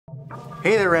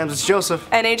Hey there, Rams, it's Joseph.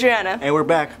 And Adriana. And we're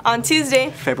back on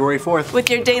Tuesday, February 4th, with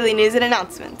your daily news and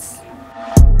announcements.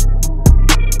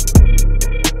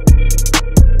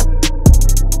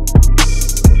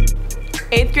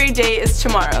 Eighth grade day is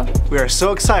tomorrow. We are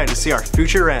so excited to see our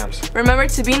future Rams. Remember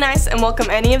to be nice and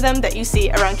welcome any of them that you see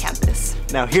around campus.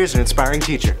 Now here's an inspiring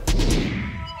teacher.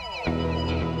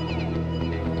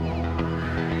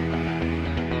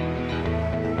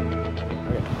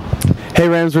 Hey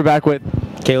Rams, we're back with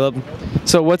Caleb.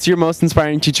 So what's your most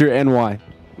inspiring teacher and why?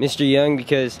 Mr. Young,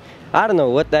 because I don't know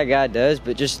what that guy does,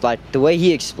 but just like the way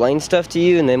he explains stuff to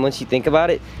you, and then once you think about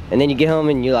it, and then you get home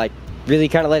and you like really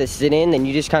kind of let it sit in, then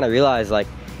you just kind of realize like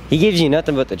he gives you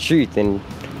nothing but the truth, and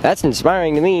that's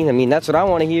inspiring to me. I mean, that's what I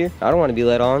want to hear. I don't want to be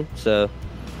led on, so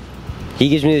he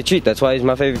gives me the truth. That's why he's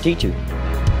my favorite teacher.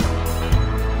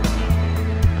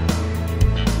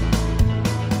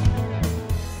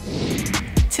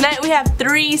 Tonight we have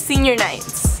 3 senior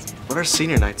nights. What are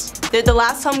senior nights? They're the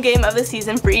last home game of the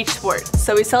season for each sport,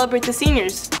 so we celebrate the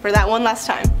seniors for that one last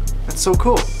time. That's so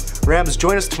cool. Rams,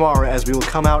 join us tomorrow as we will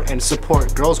come out and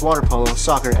support girls water polo,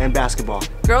 soccer, and basketball.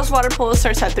 Girls water polo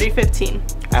starts at 3:15.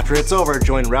 After it's over,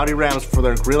 join Rowdy Rams for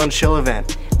their grill and chill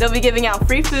event. They'll be giving out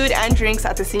free food and drinks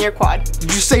at the senior quad.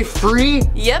 Did you say free?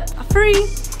 Yep, free.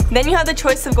 Then you have the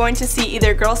choice of going to see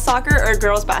either girls soccer or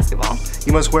girls basketball.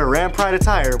 You must wear Ram Pride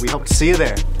attire. We hope to see you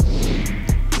there.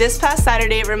 This past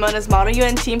Saturday, Ramona's Model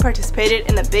UN team participated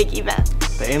in the big event.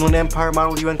 The Inland Empire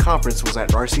Model UN Conference was at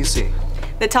RCC.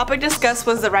 The topic discussed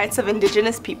was the rights of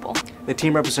indigenous people. The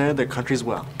team represented their countries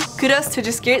well. Kudos to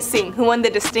Jaskirat Singh, who won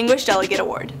the Distinguished Delegate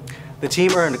Award. The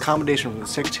team earned a commendation from the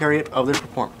Secretariat of their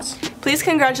performance. Please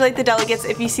congratulate the delegates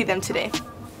if you see them today.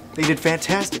 They did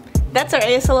fantastic. That's our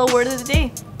ASLO word of the day.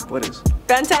 What is?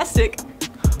 Fantastic.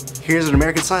 Here's an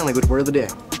American Sign Language word of the day.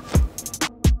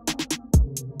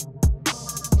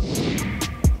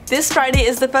 This Friday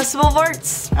is the Festival of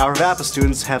Arts. Our VAPA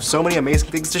students have so many amazing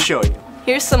things to show you.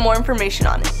 Here's some more information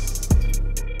on it.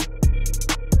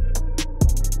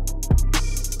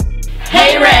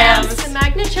 Hey Rams! The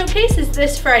Magnet Showcase is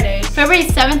this Friday, February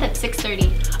 7th at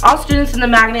 6:30. All students in the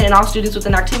Magnet and all students with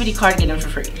an activity card get in for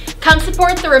free. Come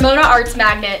support the Ramona Arts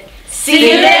Magnet.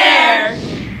 See you there!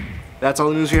 That's all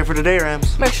the news we have for today,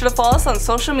 Rams. Make sure to follow us on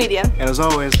social media. And as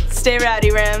always, stay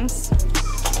rowdy, Rams.